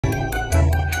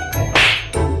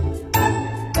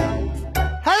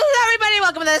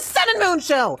the Sun and Moon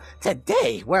Show.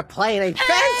 Today we're playing a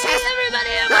fantastic. Hey everybody,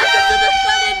 and welcome to the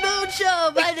Sun and Moon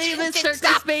Show. My name is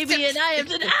Circus Baby, and I am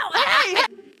today. Hey!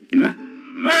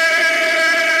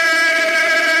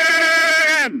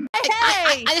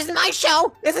 This is my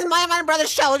show. This is my brother's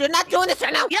show. You're not doing this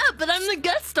right now. Yeah, but I'm the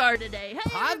guest star today. Hey,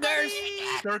 Poggers.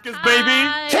 Circus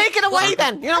Hi. Baby. Take it away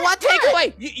then. You know what? Take it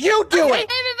away. You do Hey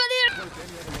it. everybody.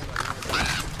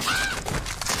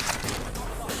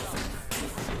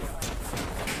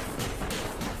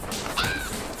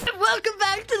 Welcome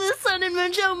back to the Sun and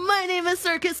Moon Show. My name is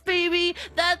Circus Baby.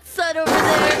 That's Sun over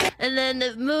there. And then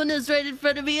the moon is right in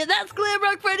front of me. And that's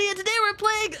Glamrock Freddy. And today we're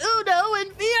playing Uno in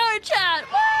VR chat.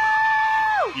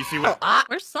 Woo! You see what?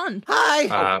 Where's Sun?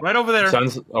 Hi. Right over there.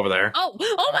 Sun's over there.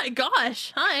 Oh my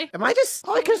gosh. Hi. Am I just?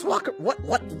 Oh, I can just walk. What?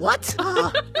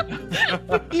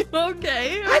 You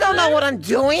okay? I don't know what I'm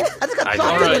doing. I think I'm I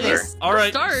dropped don't into either. this. All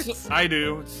right. Starts. I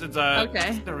do. Since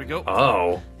Okay. There we go.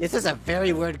 Oh. This is a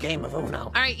very weird game of Uno.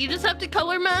 All right, you just have to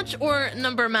color match or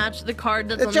number match the card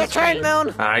that's on It's the your turn, screen.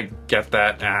 Moon. I get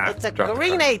that. It's a drop the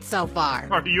green card. 8 so far.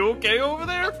 Are you okay over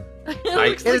there?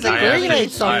 Looks It is like a you're green okay.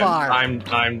 8 so far.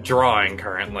 I'm drawing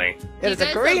currently. It is You a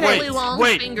guys green have 8. really long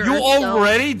Wait. fingers, You so-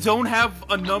 already don't have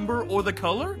a number or the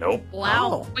color? Nope.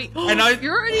 Wow. Oh. Wait, And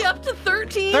you're already up to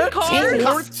 13, 13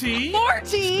 cards? 14.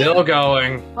 14? Still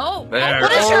going. Oh, There.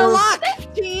 What is your luck?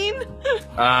 15?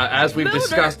 As we've Builder.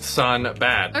 discussed, Sun,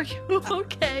 bad. Are you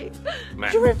okay?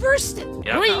 Man. You reversed it.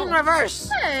 Yep. Green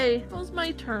reverse. Hey, it was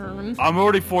my turn. I'm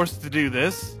already forced to do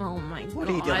this. Oh my What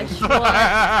are you gosh. doing? What?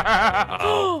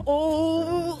 Uh-oh.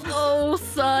 Oh,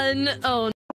 Sun. Oh,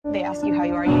 They ask you how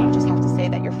you are, you just have to say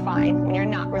that you're fine when you're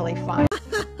not really fine.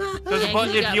 There's Yeah, a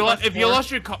button. you If got you plus if you 4.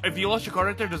 lost your card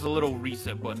right there, there's a little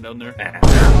reset button down there.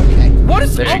 Okay. What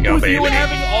is There you up go, with you baby. and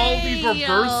having all these Yo,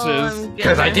 reverses? I'm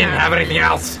Because I gonna didn't have anything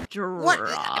else. What?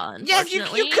 draw, Yes, you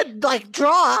unfortunately. could like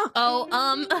draw. Oh,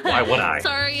 Why would I?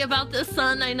 Sorry about this,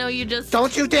 Sun. I know you just.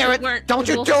 Don't you dare it! weren't Don't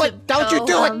you able do to it! Don't you go,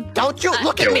 do it! Don't you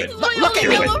look at Do me! it. Look at Do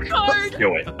me! it. Yellow card.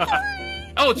 Do it.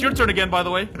 Oh, it's your turn again, by the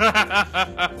way.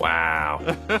 Wow.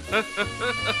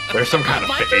 There's some kind of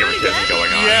My turn favoritism again?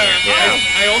 going on Yeah, here.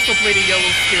 I also played a yellow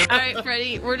skip. All right,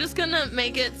 Freddy. We're just gonna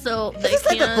make it so Is they this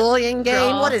like can't. a bullying game?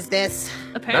 draw. What is this?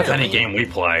 Apparently. That's any game we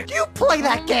play. You play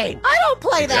that game. I don't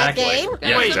play that Exactly. game. Guys,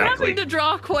 Yeah, I'm exactly. having to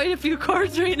draw quite a few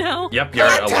cards right now. Yep, you're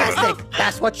at 11. Fantastic.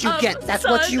 That's what you get. That's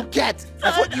what Son. you get.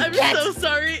 That's what you I'm get. so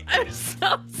sorry. I'm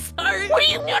so sorry. What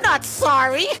are you? You're not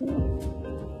sorry.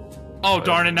 Oh,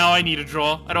 darn it, now I need a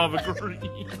draw. I don't have a green.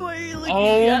 Why are you looking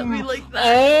Oh, at me like that?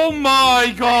 oh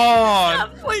my god!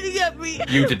 Stop pointing at me.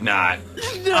 You did not.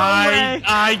 No way.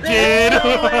 I did!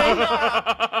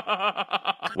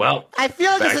 Well, I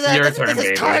feel Back this to your is turn, this is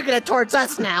baby. targeted towards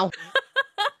us now.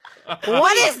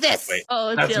 What is this? Wait. Oh,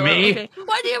 it's That's yellow. me? Okay.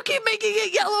 Why do you keep making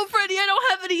it yellow, Freddy? I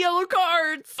don't have any yellow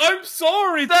cards. I'm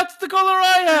sorry, that's the color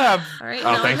I have! All right, Oh,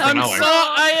 now thanks I for have knowing.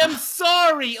 I am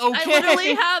sorry, I okay?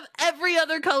 literally have every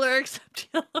other color except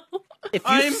yellow. If you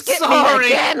I'm skip sorry.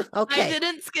 me again, I okay.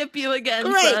 didn't skip you again,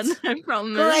 Great. son. I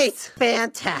promise. Great,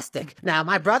 fantastic. Now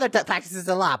my brother practices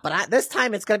a lot, but this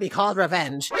time it's gonna be called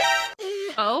revenge.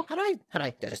 Oh, How do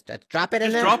I just drop it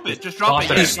in Just there? drop it, just drop toss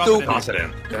it. it Yeah, in. drop it in. Toss it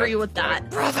in. agree with that.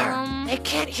 Brother, they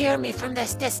can't hear me from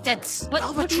this distance. What-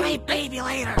 I'll what do you- betray baby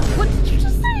later. What did you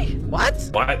just say? What?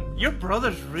 What? Your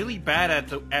brother's really bad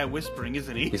at whispering,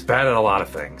 isn't he? He's bad at a lot of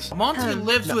things. Monty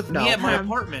lives no, with no. me at my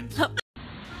apartment.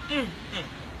 I'm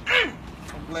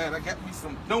glad I got me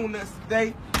some donuts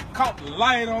today. Caught the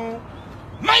light on.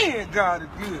 Man, God is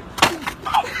good.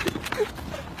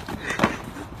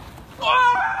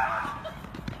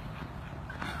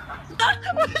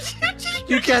 What did you just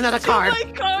You get another card.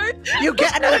 my card? You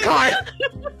get another card.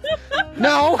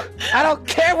 No, I don't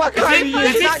care what card you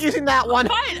use. it- Not using that one.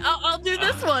 Fine, I'll do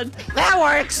this one. That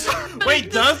works.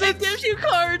 Wait, does It it? gives you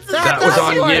cards. That was does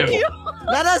on work. you.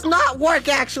 That does not work,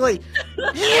 actually.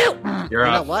 You You're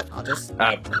know up. what? I'll just.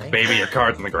 Baby, your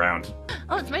card's on the ground.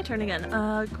 Oh, it's my turn again.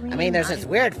 Green. I mean, there's this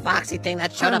weird foxy thing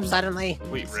that showed up suddenly.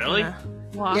 Wait, really?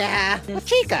 Walk Yeah, this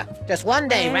Chica. Just one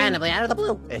day, way. randomly, out of the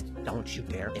blue. Don't you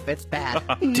dare. If it's bad.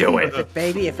 Do If it. it,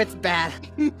 baby, if it's bad.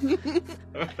 Do You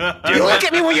look it.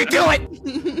 at me when you do it.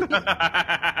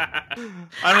 I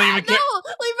don't even care. No,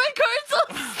 leave my cards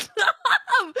alone. Stop,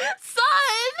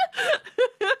 son.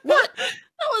 What?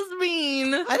 That was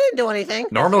mean. I didn't do anything.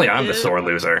 Normally, I'm the sore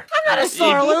loser. I'm not a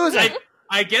sore loser.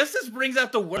 I guess this brings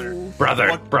out the word.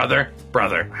 Brother. I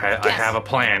Yes. have a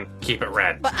plan. Keep it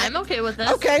red. But I'm okay with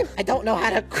this. Okay, I don't know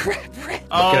how to grab red.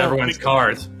 Oh, Look at everyone's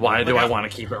cards. Why do Look I out.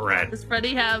 want to keep it red? Does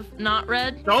Freddy have not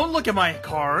red? Don't look at my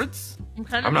cards. I'm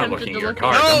kind of I'm not tempted looking to at your look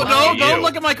cards. No, I'm looking no, at don't you.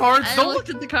 look at my cards. I Don't looked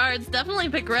at the cards. Definitely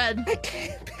pick red. I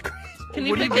can't pick red. Can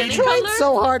you What do pick you I any mean? tried color?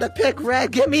 so hard to pick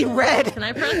red. Give me red. Can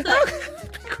I press it?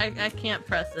 I can't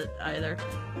press it either.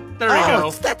 There we Oh,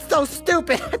 go. that's so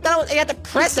stupid. You have to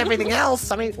press everything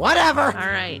else. I mean, whatever. All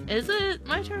right, is it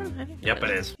my turn? I think Yep, it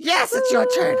is. Yes, it's your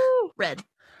turn. Woo! Red.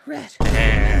 Red.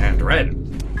 And red.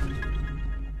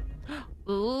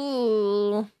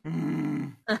 Ooh.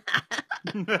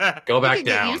 Go I back could get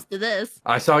down. used to this.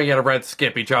 I saw you had a red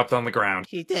skip. He dropped on the ground.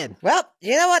 He did. Well,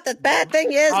 you know what the bad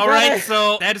thing is, All brother? right,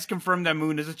 so that is confirmed that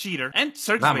Moon is a cheater. And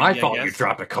Circus Not my maybe, I fault you guess.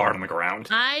 dropped a card on the ground.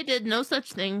 I did no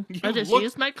such thing. I You just look-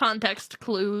 used my context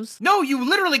clues. No, you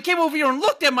literally came over here and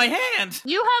looked at my hand.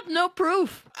 You have no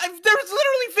proof. There's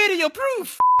literally video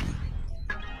proof.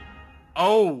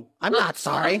 Oh. I'm not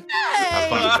sorry. Have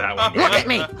fun with that one. Look at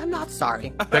me. I'm not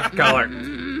sorry. Pick a color.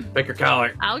 Pick your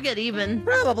color. I'll get even.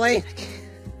 Probably.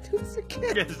 Do this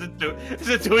again. Is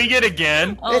it doing it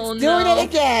again? Oh It's no. doing it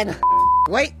again.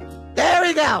 Wait. There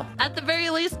we go. At the very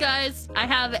least, guys, I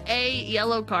have a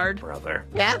yellow card. Brother.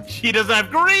 Yeah. She doesn't have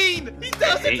green. He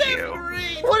doesn't hate have you.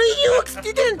 green. What are you?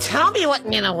 You didn't tell me what.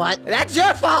 You know what? That's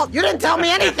your fault. You didn't tell me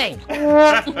anything.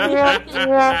 I love playing with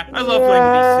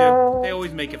these two. They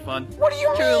always make it fun. What do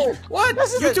you mean? What?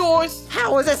 This is You a- two always.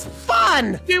 How is this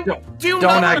fun? Do you Don't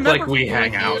not act remember? like we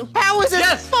hang out. How is this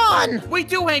Yes. fun? We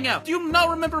do hang out. Do you not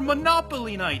remember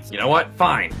Monopoly nights? You know what?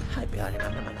 Fine. I barely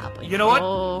remember Monopoly. You know what?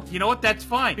 Oh. You know what? That's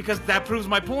fine, because that proves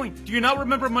my point. Do you not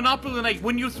remember Monopoly night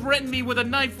when you threatened me with a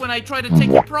knife when I tried to take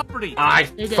your property? I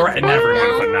They did. threaten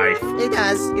everyone with a knife. He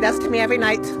does. He does to me every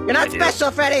night. You're not I do.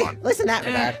 special, Freddy. Fun. Listen, that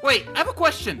regard. Wait, I have a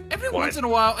question. Every What? once in a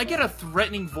while, I get a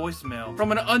threatening voicemail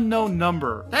from an unknown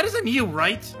number. That isn't you,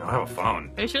 right? I don't have a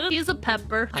phone. Are you sure that he's a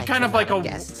pepper? I kind of could like not a-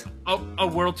 have guessed. A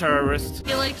world terrorist.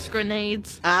 He likes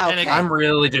grenades. Ah, And okay. I'm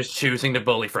really just choosing to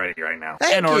bully Freddy right now.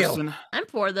 Thank and you. arson. I'm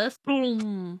for this.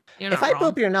 Boom. You're not If I wrong.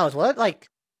 poop your nose, will it like?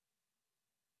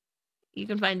 You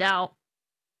can find out.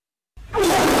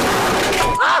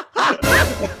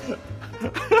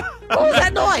 What was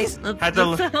that noise? That's Had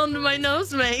to the sound my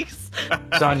nose makes.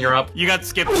 Son, you're up. You got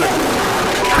skipped.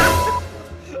 Yeah,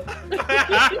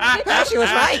 she was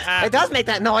right. It does make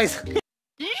that noise. Did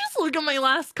you just look at my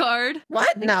last card?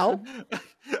 What? No.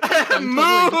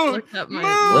 Moon! Looked at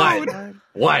my- What?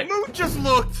 What? Moon just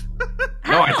looked. No,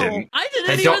 I How? didn't. I didn't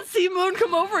Hey, even don't- see Moon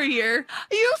come over here.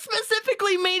 You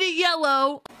specifically made it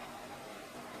yellow.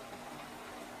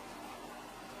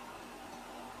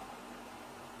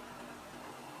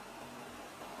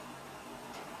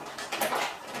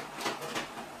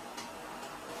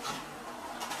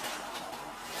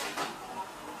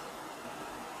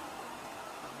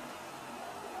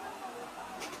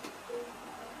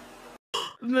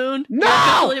 Moon. No! You're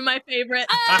definitely my favorite.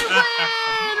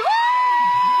 I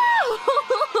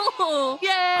win! Woo! Yay!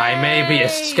 I may be a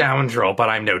scoundrel, but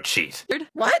I'm no cheat.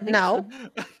 What? No.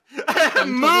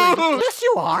 Moon! Yes,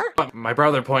 you are. My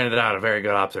brother pointed out a very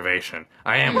good observation.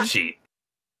 I am a cheat.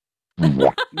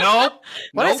 No.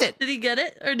 What is it? Did he get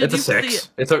it, or did It's a you see 6.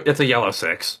 it? It's a yellow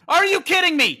 6. Are you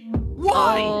kidding me?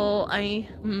 Why? Oh,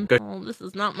 Good. oh, this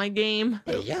is not my game.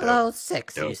 A yellow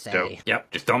 6, you Dope, say. dope.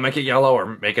 Yep, just don't make it yellow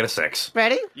or make it a 6.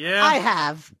 Ready? Yeah. I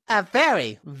have a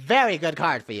very, very good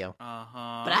card for you.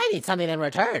 Uh-huh. But I need something in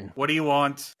return. What do you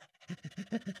want?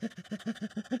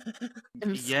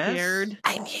 I'm Yes? scared.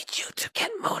 I need you to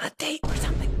get Moon a date or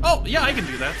something. Oh, yeah, I can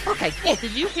do that. Okay.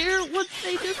 Did you hear what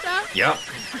they just asked? Yep,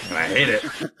 and I hate it.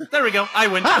 There we go. I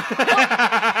win. Well,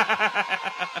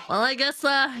 I guess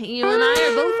you and I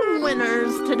are both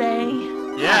winners today.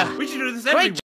 Yeah, we should do this every